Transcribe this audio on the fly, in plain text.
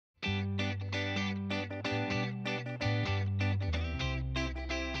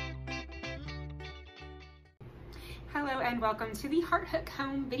Hello and welcome to the Heart Hook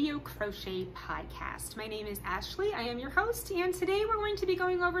Home Video Crochet Podcast. My name is Ashley, I am your host, and today we're going to be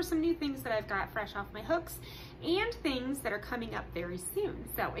going over some new things that I've got fresh off my hooks and things that are coming up very soon.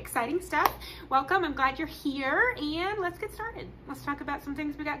 So exciting stuff. Welcome, I'm glad you're here, and let's get started. Let's talk about some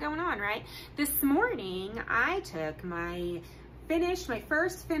things we got going on, right? This morning I took my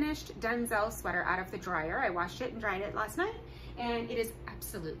first finished Denzel sweater out of the dryer. I washed it and dried it last night, and it is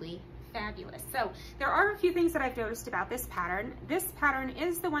absolutely fabulous. So there are a few things that I've noticed about this pattern. This pattern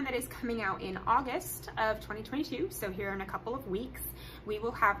is the one that is coming out in August of 2022. So here in a couple of weeks, we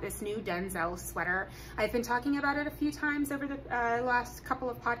will have this new Denzel sweater. I've been talking about it a few times over the last couple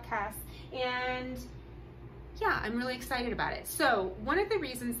of podcasts, and yeah, I'm really excited about it. So one of the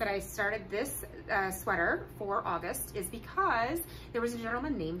reasons that I started this sweater for August is because there was a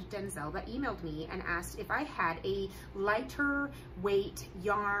gentleman named Denzel that emailed me and asked if I had a lighter weight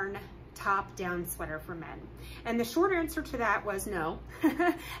yarn top-down sweater for men. And the short answer to that was no.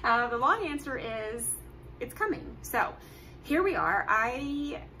 The long answer is it's coming. So here we are.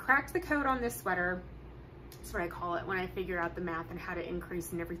 I cracked the code on this sweater. That's what I call it when I figure out the math and how to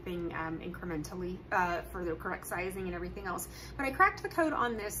increase and everything incrementally for the correct sizing and everything else. But I cracked the code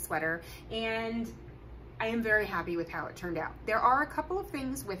on this sweater, and I am very happy with how it turned out. There are a couple of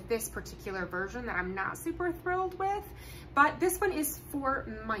things with this particular version that I'm not super thrilled with, but this one is for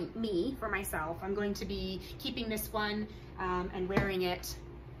myself. I'm going to be keeping this one and wearing it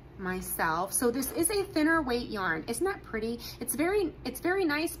myself. So this is a thinner weight yarn. Isn't that pretty? It's very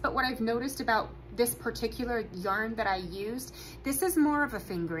nice, but what I've noticed about this particular yarn that I used, this is more of a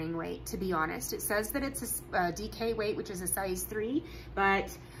fingering weight, to be honest. It says that it's a DK weight, which is a size 3, but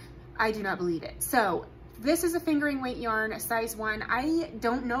I do not believe it. So this is a fingering weight yarn, a size 1. I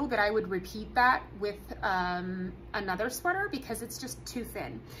don't know that I would repeat that with another sweater because it's just too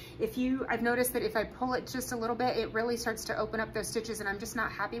thin. I've noticed that if I pull it just a little bit, it really starts to open up those stitches, and I'm just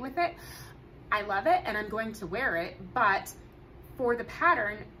not happy with it. I love it and I'm going to wear it, but for the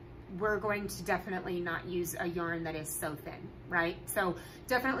pattern, we're going to definitely not use a yarn that is so thin, right? So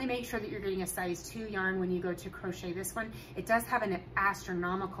definitely make sure that you're getting a size 2 yarn when you go to crochet this one. It does have an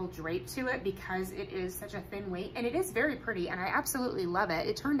astronomical drape to it because it is such a thin weight, and it is very pretty, and I absolutely love it.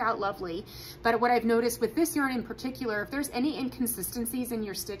 It turned out lovely. But what I've noticed with this yarn in particular, if there's any inconsistencies in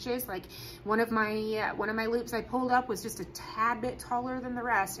your stitches, like one of my loops I pulled up was just a tad bit taller than the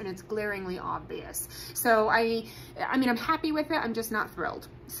rest, and it's glaringly obvious. So I mean, I'm happy with it, I'm just not thrilled.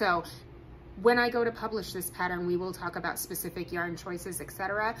 So when I go to publish this pattern, we will talk about specific yarn choices,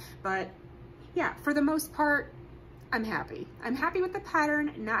 etc. But yeah, for the most part, I'm happy. I'm happy with the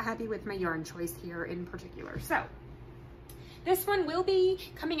pattern, not happy with my yarn choice here in particular. So this one will be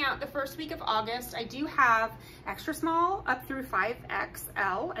coming out the first week of August. I do have extra small up through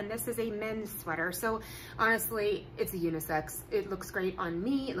 5XL, and this is a men's sweater. So honestly, it's a unisex. It looks great on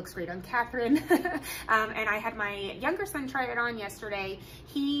me. It looks great on Catherine. And I had my younger son try it on yesterday.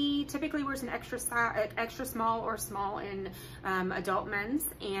 He typically wears an extra small or small in adult men's,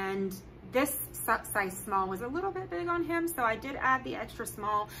 and this size small was a little bit big on him, so I did add the extra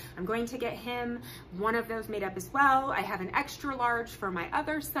small. I'm going to get him one of those made up as well. I have an extra large for my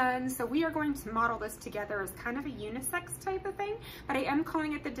other son, so we are going to model this together as kind of a unisex type of thing, but I am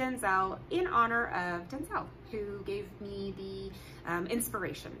calling it the Denzel in honor of Denzel, who gave me the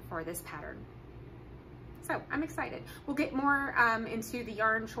inspiration for this pattern. So I'm excited. We'll get more into the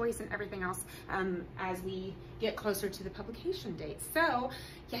yarn choice and everything else as we get closer to the publication date. So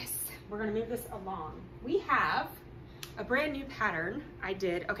yes, we're gonna move this along. We have a brand new pattern I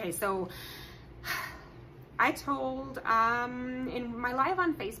did. Okay, so I told in my live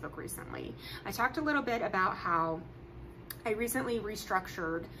on Facebook recently, I talked a little bit about how I recently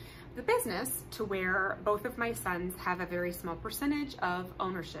restructured the business to where both of my sons have a very small percentage of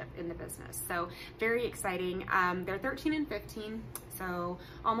ownership in the business. So very exciting. They're 13 and 15, so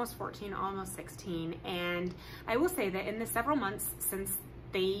almost 14, almost 16. And I will say that in the several months since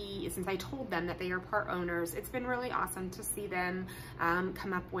I told them that they are part owners, it's been really awesome to see them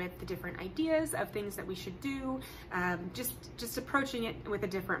come up with the different ideas of things that we should do, just approaching it with a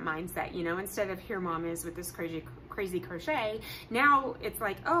different mindset, you know, instead of here mom is with this crazy crochet. Now it's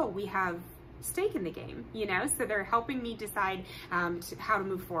like, oh, we have stake in the game, you know, so they're helping me decide how to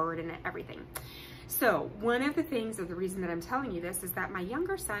move forward and everything. So one of the things, or the reason that I'm telling you this, is that my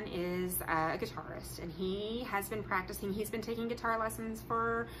younger son is a guitarist, and he has been practicing. He's been taking guitar lessons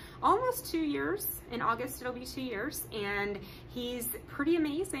for almost 2 years. In August, it'll be 2 years, and he's pretty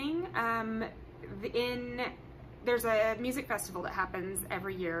amazing. In there's a music festival that happens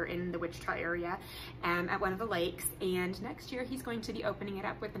every year in the Wichita area at one of the lakes, and next year he's going to be opening it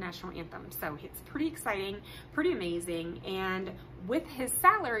up with the national anthem. So it's pretty exciting, pretty amazing, and with his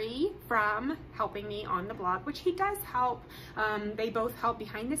salary from helping me on the blog, which he does help, they both help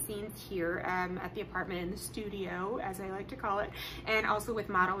behind the scenes here at the apartment, in the studio, as I like to call it, and also with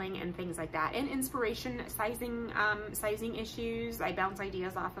modeling and things like that, and inspiration, sizing issues. I bounce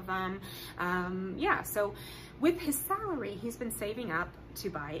ideas off of them. Yeah, so with his salary, he's been saving up to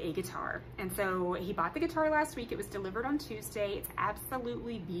buy a guitar. And so he bought the guitar last week. It was delivered on Tuesday. It's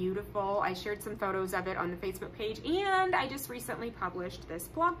absolutely beautiful. I shared some photos of it on the Facebook page, and I just recently published this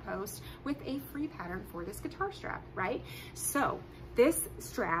blog post with a free pattern for this guitar strap, right? So this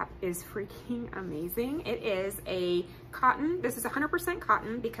strap is freaking amazing. It is a cotton. This is 100%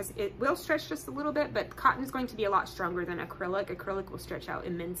 cotton because it will stretch just a little bit, but cotton is going to be a lot stronger than acrylic. Acrylic will stretch out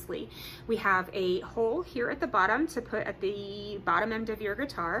immensely. We have a hole here at the bottom to put at the bottom end of your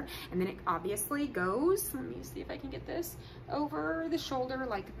guitar, and then it obviously goes, let me see if I can get this, over the shoulder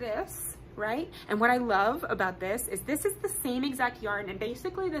like this, right? And what I love about this is the same exact yarn and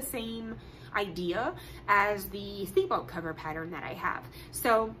basically the same idea as the seatbelt cover pattern that I have.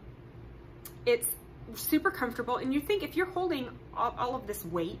 So it's super comfortable, and you think if you're holding all of this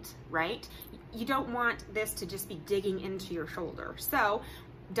weight, right, you don't want this to just be digging into your shoulder. So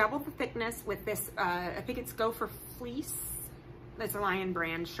double the thickness with this, I think it's Go for Fleece. It's a Lion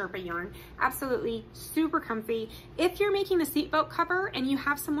brand Sherpa yarn. Absolutely super comfy. If you're making the seatbelt cover and you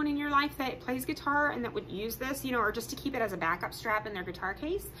have someone in your life that plays guitar and that would use this, you know, or just to keep it as a backup strap in their guitar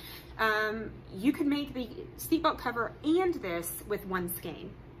case, you could make the seatbelt cover and this with one skein.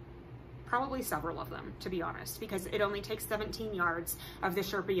 Probably several of them, to be honest, because it only takes 17 yards of the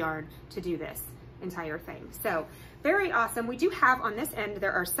Sherpa yarn to do this entire thing. So very awesome. We do have on this end,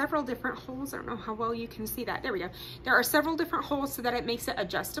 there are several different holes. I don't know how well you can see that. There we go. There are several different holes so that it makes it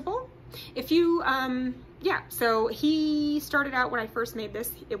adjustable. If you, yeah, so he started out when I first made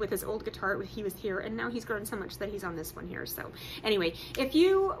this with his old guitar, he was here, and now he's grown so much that he's on this one here. So anyway, if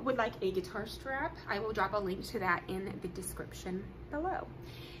you would like a guitar strap, I will drop a link to that in the description below.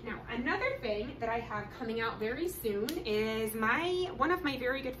 Now, another thing that I have coming out very soon is one of my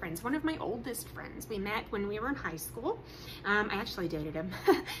very good friends, one of my oldest friends. We met when we were in high school. I actually dated him.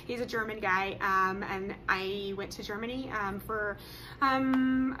 He's a German guy, and I went to Germany for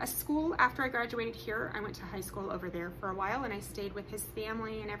a school after I graduated here. I went to high school over there for a while, and I stayed with his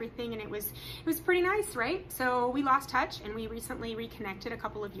family and everything, and it was pretty nice, right? So we lost touch, and we recently reconnected a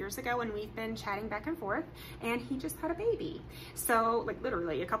couple of years ago, and we've been chatting back and forth, and he just had a baby. So, like,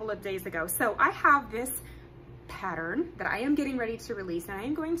 literally a couple of days ago. So I have this pattern that I am getting ready to release, and I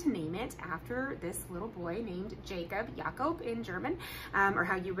am going to name it after this little boy named Jakob in German, or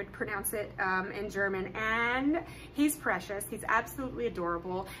how you would pronounce it in German. And he's precious. He's absolutely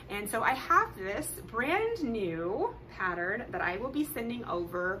adorable. And so I have this brand new pattern that I will be sending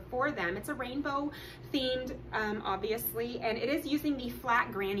over for them. It's a rainbow themed, obviously, and it is using the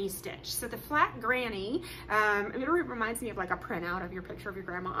flat granny stitch. So the flat granny, it reminds me of like a printout of your picture of your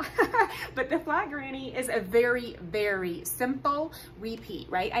grandma, but the flat granny is a very, very simple repeat,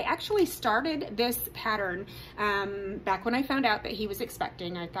 right? I actually started this pattern back when I found out that he was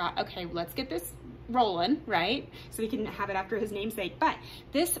expecting. I thought, okay, let's get this rolling, right? So we can have it after his namesake. But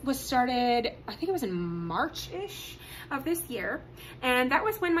this was started, I think it was in March-ish of this year, and that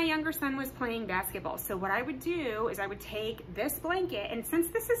was when my younger son was playing basketball. So what I would do is I would take this blanket, and since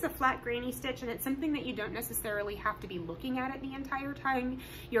this is a flat granny stitch and it's something that you don't necessarily have to be looking at it the entire time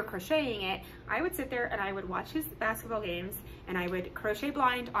you're crocheting it, I would sit there and I would watch his basketball games, and I would crochet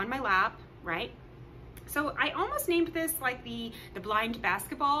blind on my lap, right? So I almost named this like the blind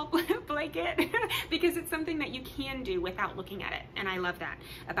basketball blanket because it's something that you can do without looking at it. And I love that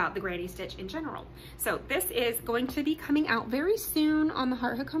about the granny stitch in general. So this is going to be coming out very soon on the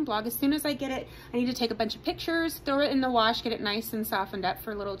Heart Hook Home blog. As soon as I get it, I need to take a bunch of pictures, throw it in the wash, get it nice and softened up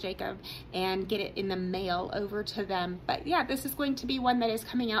for little Jacob, and get it in the mail over to them. But yeah, this is going to be one that is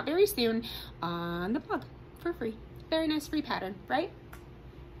coming out very soon on the blog for free. Very nice free pattern, right?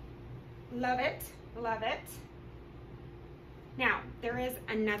 Love it. Love it. Now, there is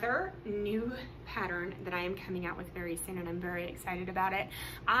another new pattern that I am coming out with very soon, and I'm very excited about it.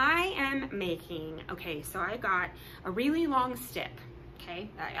 I am making, okay, so I got a really long stick, okay?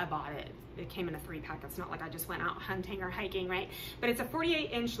 I bought it. It came in a 3-pack. It's not like I just went out hunting or hiking, right? But it's a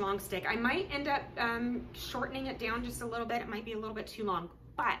 48-inch long stick. I might end up shortening it down just a little bit. It might be a little bit too long,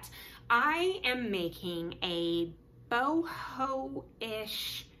 but I am making a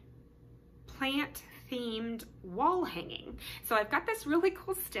boho-ish plant themed wall hanging. So I've got this really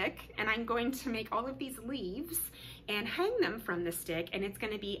cool stick, and I'm going to make all of these leaves and hang them from the stick, and it's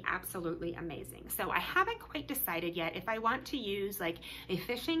going to be absolutely amazing. So I haven't quite decided yet if I want to use like a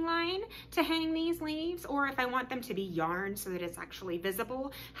fishing line to hang these leaves, or if I want them to be yarn so that it's actually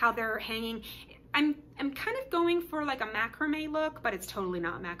visible how they're hanging. I'm kind of going for like a macrame look, but it's totally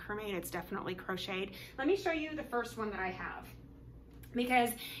not macrame. It's definitely crocheted. Let me show you the first one that I have. Because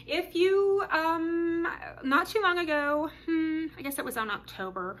if you, not too long ago, I guess it was on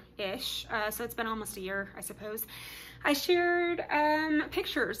October-ish, so it's been almost a year, I suppose, I shared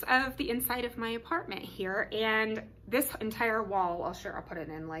pictures of the inside of my apartment here, and this entire wall, I'll put an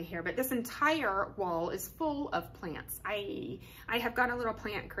inlay here, but this entire wall is full of plants. I have gone a little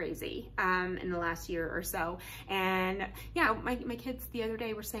plant crazy in the last year or so, and yeah, my kids the other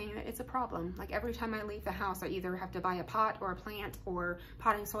day were saying that it's a problem. Like every time I leave the house, I either have to buy a pot or a plant or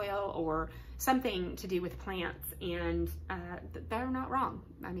potting soil or something to do with plants, and they're not wrong.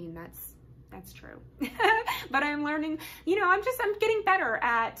 I mean, that's true. But I'm learning, you know, I'm getting better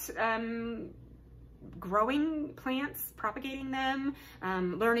at growing plants, propagating them,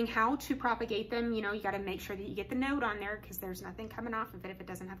 learning how to propagate them. You know, you got to make sure that you get the node on there, because there's nothing coming off of it if it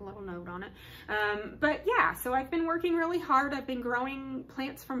doesn't have a little node on it. But yeah, so I've been working really hard. I've been growing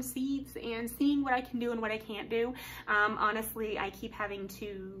plants from seeds and seeing what I can do and what I can't do. Honestly, I keep having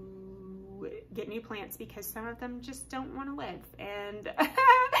to get new plants because some of them just don't want to live, and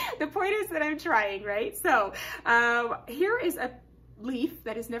the point is that I'm trying, right? So here is a leaf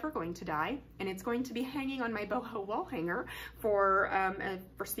that is never going to die, and it's going to be hanging on my boho wall hanger for a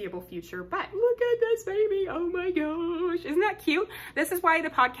foreseeable future. But look at this baby, oh my gosh, isn't that cute? This is why the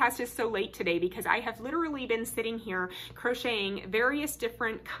podcast is so late today, because I have literally been sitting here crocheting various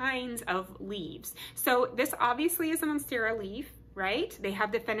different kinds of leaves. So this obviously is a Monstera leaf, right? They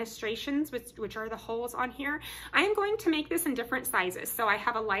have the fenestrations, which are the holes on here. I am going to make this in different sizes. So I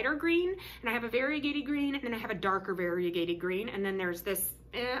have a lighter green, and I have a variegated green, and then I have a darker variegated green, and then there's this,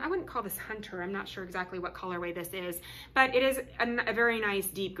 I wouldn't call this Hunter. I'm not sure exactly what colorway this is, but it is a very nice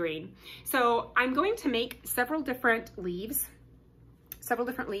deep green. So I'm going to make several different leaves, several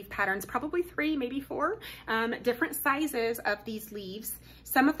different leaf patterns, probably 3, maybe 4, different sizes of these leaves.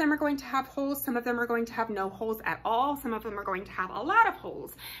 Some of them are going to have holes, some of them are going to have no holes at all, some of them are going to have a lot of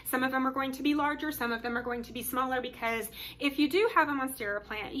holes, some of them are going to be larger, some of them are going to be smaller, because if you do have a Monstera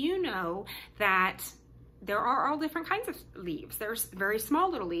plant, you know that there are all different kinds of leaves. There's very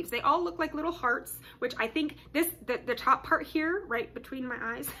small little leaves. They all look like little hearts, which I think the top part here, right between my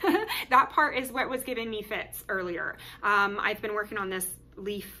eyes, that part is what was giving me fits earlier. I've been working on this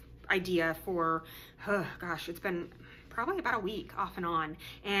leaf idea for, oh gosh, it's been probably about a week off and on,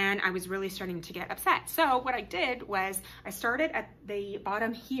 and I was really starting to get upset. So what I did was I started at the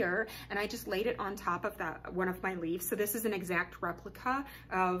bottom here, and I just laid it on top of one of my leaves. So this is an exact replica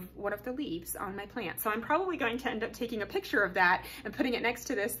of one of the leaves on my plant. So I'm probably going to end up taking a picture of that and putting it next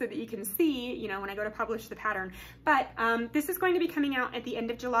to this so that you can see, you know, when I go to publish the pattern. But this is going to be coming out at the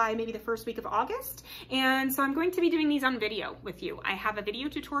end of July, maybe the first week of August. And so I'm going to be doing these on video with you. I have a video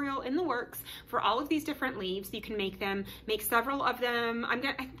tutorial in the works for all of these different leaves. You can make several of them. I'm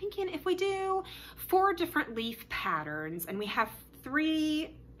thinking if we do 4 different leaf patterns, and we have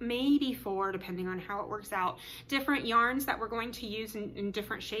 3, maybe 4, depending on how it works out, different yarns that we're going to use in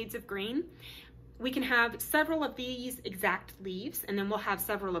different shades of green, we can have several of these exact leaves, and then we'll have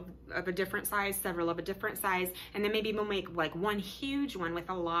several of a different size, several of a different size, and then maybe we'll make like one huge one with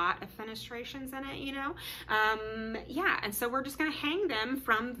a lot of fenestrations in it, you know? Yeah, and so we're just gonna hang them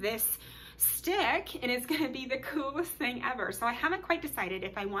from this stick, and it's gonna be the coolest thing ever. So I haven't quite decided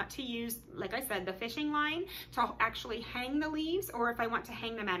if I want to use, like I said, the fishing line to actually hang the leaves, or if I want to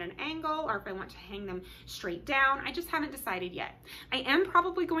hang them at an angle, or if I want to hang them straight down. I just haven't decided yet. I am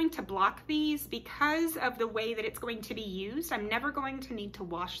probably going to block these because of the way that it's going to be used. I'm never going to need to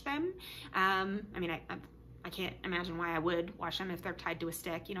wash them. I mean, I can't imagine why I would wash them if they're tied to a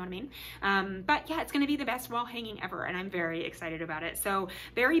stick, you know what I mean? But yeah, it's gonna be the best wall hanging ever, and I'm very excited about it. So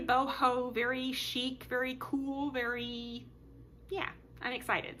very boho, very chic, very cool, very, yeah, I'm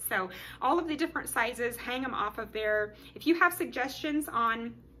excited. So all of the different sizes, hang them off of there. If you have suggestions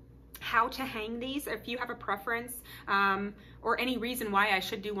on how to hang these, if you have a preference or any reason why I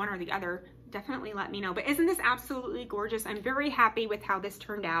should do one or the other, definitely let me know. But isn't this absolutely gorgeous? I'm very happy with how this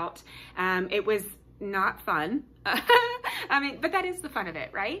turned out. It was not fun. I mean, but that is the fun of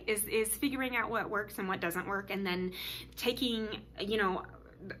it, right? Is figuring out what works and what doesn't work, and then taking, you know,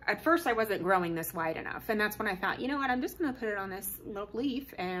 at first I wasn't growing this wide enough, and that's when I thought, you know what, I'm just gonna put it on this little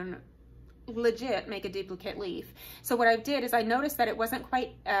leaf and legit make a duplicate leaf. So what I did is I noticed that it wasn't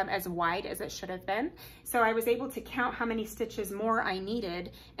quite as wide as it should have been. So I was able to count how many stitches more I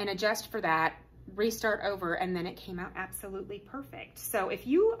needed and adjust for that, restart over, and then it came out absolutely perfect. So if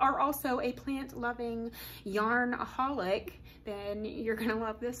you are also a plant loving yarn-aholic, then you're gonna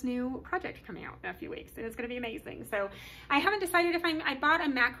love this new project coming out in a few weeks, and it's gonna be amazing. So I haven't decided if I bought a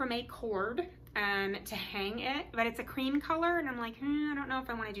macrame cord to hang it, but it's a cream color, and I'm like, I don't know if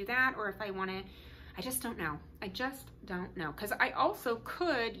I wanna do that or if I wanna, I just don't know. I just don't know. Cause I also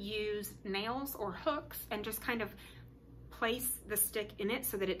could use nails or hooks and just kind of place the stick in it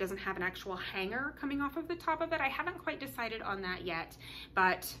so that it doesn't have an actual hanger coming off of the top of it. I haven't quite decided on that yet,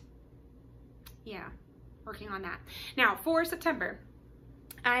 but yeah, working on that. Now for September,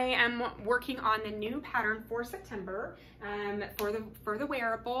 I am working on the new pattern for September for the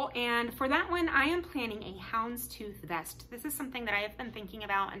wearable, and for that one I am planning a houndstooth vest. This is something that I have been thinking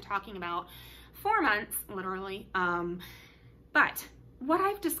about and talking about for months, literally, but what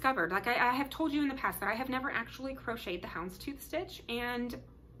I've discovered, like I have told you in the past, that I have never actually crocheted the houndstooth stitch, and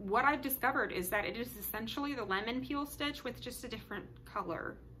what I've discovered is that it is essentially the lemon peel stitch with just a different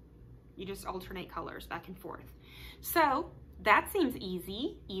color. You just alternate colors back and forth. So that seems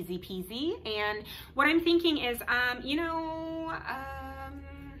easy peasy. And what I'm thinking is,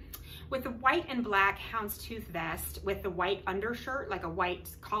 with the white and black houndstooth vest with the white undershirt, like a white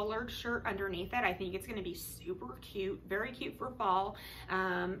collared shirt underneath it, I think it's gonna be super cute, very cute for fall.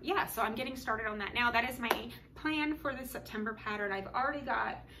 Yeah, so I'm getting started on that now. That is my plan for the September pattern. I've already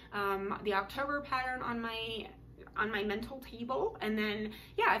got the October pattern on my mental table, and then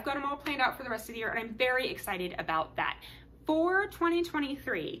yeah, I've got them all planned out for the rest of the year, and I'm very excited about that. For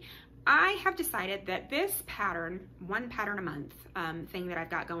 2023, I have decided that this pattern, one pattern a month thing that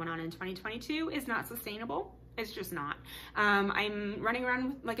I've got going on in 2022 is not sustainable. It's just not. I'm running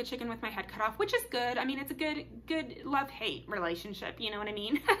around like a chicken with my head cut off, which is good. I mean, it's a good love-hate relationship, you know what I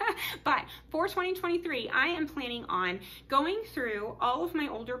mean? But for 2023, I am planning on going through all of my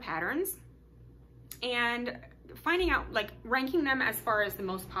older patterns and finding out, like, ranking them as far as the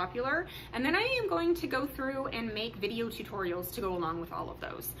most popular, and then I am going to go through and make video tutorials to go along with all of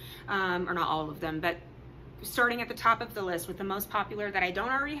those, or not all of them, but starting at the top of the list with the most popular that I don't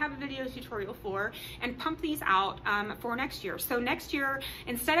already have a video tutorial for, and pump these out for next year. So next year,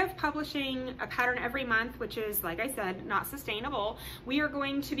 instead of publishing a pattern every month, which is, like I said, not sustainable, we are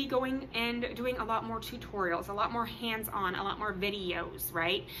going to be going and doing a lot more tutorials, a lot more hands-on, a lot more videos,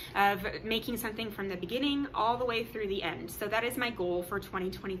 right? Of making something from the beginning all the way through the end. So that is my goal for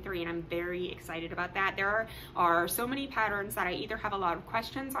 2023, and I'm very excited about that. There are so many patterns that I either have a lot of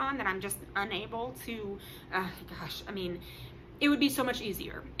questions on that I'm just unable to gosh, I mean, it would be so much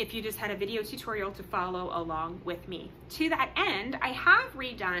easier if you just had a video tutorial to follow along with me. To that end, I have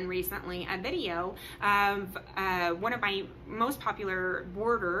redone recently a video of one of my most popular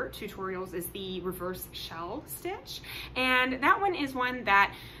border tutorials is the reverse shell stitch. And that one is one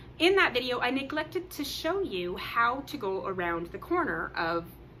that, in that video, I neglected to show you how to go around the corner of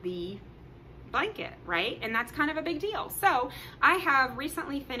the blanket, right? And that's kind of a big deal. So I have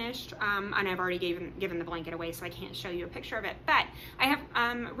recently finished, and I've already given the blanket away, so I can't show you a picture of it, but I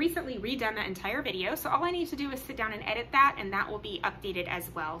have recently redone that entire video. So all I need to do is sit down and edit that, and that will be updated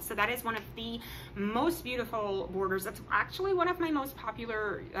as well. So that is one of the most beautiful borders. That's actually one of my most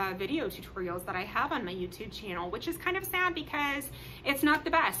popular video tutorials that I have on my YouTube channel, which is kind of sad because it's not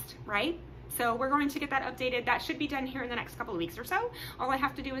the best, right? So we're going to get that updated. That should be done here in the next couple of weeks or so. All I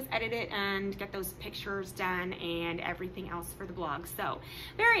have to do is edit it and get those pictures done and everything else for the blog. So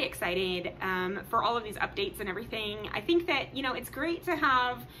very excited for all of these updates and everything. I think that, you know, it's great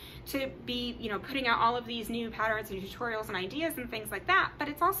to be, you know, putting out all of these new patterns and tutorials and ideas and things like that, but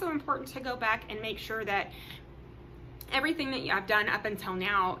it's also important to go back and make sure that everything that I've done up until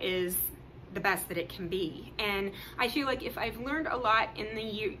now is the best that it can be. And I feel like if I've learned a lot in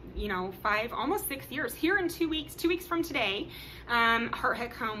the, you know, 5, almost 6 years, here in 2 weeks from today, Heart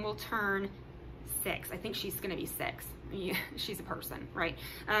Hook Home will turn 6. I think she's gonna be 6. Yeah, she's a person, right?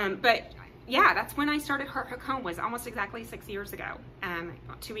 But yeah, that's when I started Heart Hook Home, was almost exactly 6 years ago,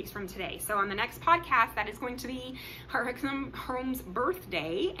 2 weeks from today. So on the next podcast, that is going to be Heart Hook Home's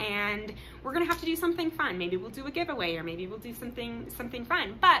birthday, and we're gonna have to do something fun. Maybe we'll do a giveaway, or maybe we'll do something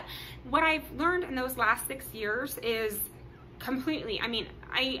fun. But what I've learned in those last 6 years is completely. I mean,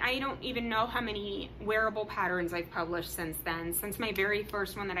 I don't even know how many wearable patterns I've published since then, since my very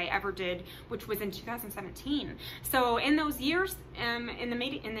first one that I ever did, which was in 2017. So in those years, in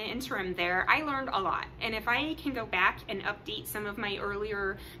the interim there, I learned a lot. And if I can go back and update some of my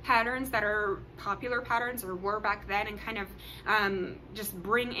earlier patterns that are popular patterns or were back then, and kind of just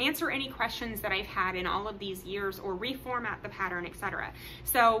answer any questions that I've had in all of these years, or reformat the pattern, etc.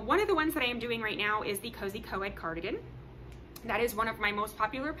 So one of the ones that I am doing right now is the Cozy Co-Ed cardigan. That is one of my most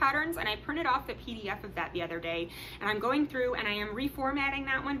popular patterns, and I printed off the PDF of that the other day, and I'm going through and I am reformatting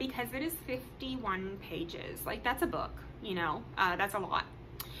that one because it is 51 pages. Like, that's a book, you know, that's a lot.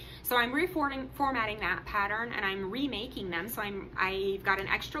 So I'm reformatting that pattern, and I'm remaking them. So I've got an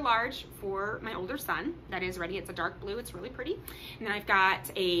extra large for my older son that is ready. It's a dark blue, it's really pretty. And then I've got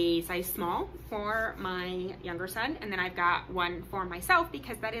a size small for my younger son, and then I've got one for myself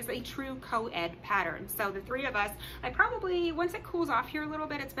because that is a true co-ed pattern. So the three of us, I probably, once it cools off here a little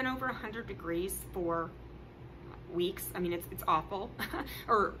bit, it's been over 100 degrees for weeks. I mean, it's awful,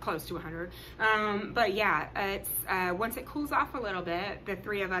 or close to 100. But yeah, it's once it cools off a little bit, the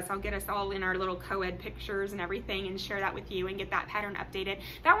three of us, I'll get us all in our little co-ed pictures and everything and share that with you and get that pattern updated.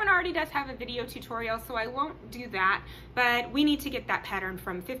 That one already does have a video tutorial, so I won't do that, but we need to get that pattern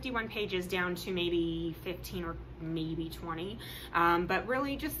from 51 pages down to maybe 15 or maybe 20. But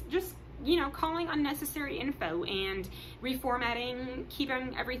really just you know, calling unnecessary info and reformatting,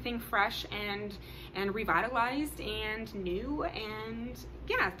 keeping everything fresh and revitalized and new, and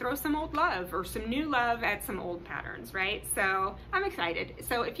yeah, throw some old love or some new love at some old patterns, right? So I'm excited.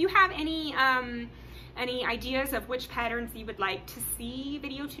 So if you have any ideas of which patterns you would like to see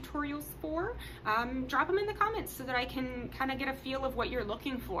video tutorials for, drop them in the comments so that I can kind of get a feel of what you're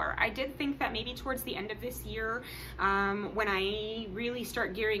looking for. I did think that maybe towards the end of this year, when I really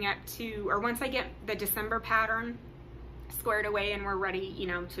start gearing up to, or once I get the December pattern squared away and we're ready, you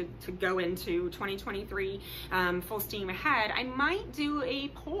know, to go into 2023 full steam ahead, I might do a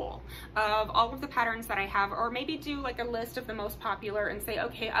poll of all of the patterns that I have, or maybe do like a list of the most popular and say,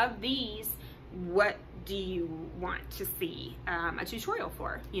 okay, of these, what do you want to see a tutorial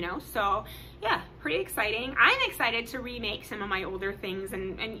for, you know? So yeah, pretty exciting. I'm excited to remake some of my older things,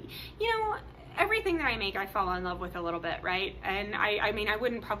 and you know, everything that I make I fall in love with a little bit, right? And I mean, I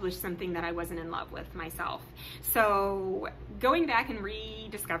wouldn't publish something that I wasn't in love with myself. So going back and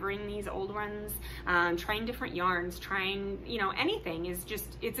rediscovering these old ones, trying different yarns, trying, you know, anything is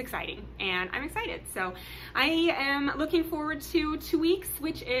just, it's exciting, and I'm excited. So I am looking forward to 2 weeks,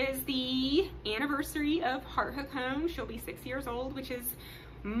 which is the anniversary of Heart Hook Home. She'll be 6 years old, which is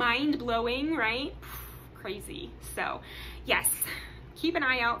mind-blowing, right? Crazy. So yes, keep an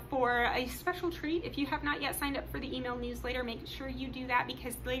eye out for a special treat. If you have not yet signed up for the email newsletter, make sure you do that,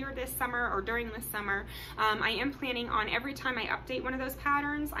 because later this summer, or during this summer, I am planning on, every time I update one of those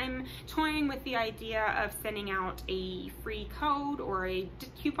patterns, I'm toying with the idea of sending out a free code or a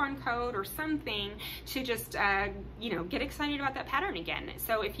coupon code or something to just, you know, get excited about that pattern again.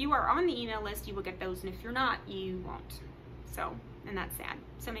 So if you are on the email list, you will get those, and if you're not, you won't. So, and that's sad.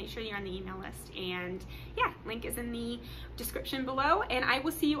 So make sure you're on the email list, and yeah, link is in the description below, and I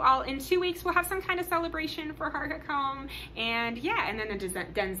will see you all in 2 weeks. We'll have some kind of celebration for Heart Hook Home, and yeah, and then the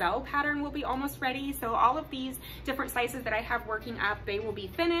Denzel pattern will be almost ready. So all of these different sizes that I have working up, they will be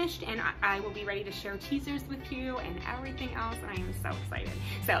finished, and I will be ready to share teasers with you and everything else, and I am so excited.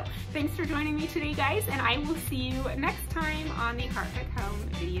 So thanks for joining me today, guys, and I will see you next time on the Heart Hook Home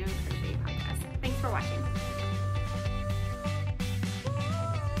Video Crochet Podcast. Thanks for watching.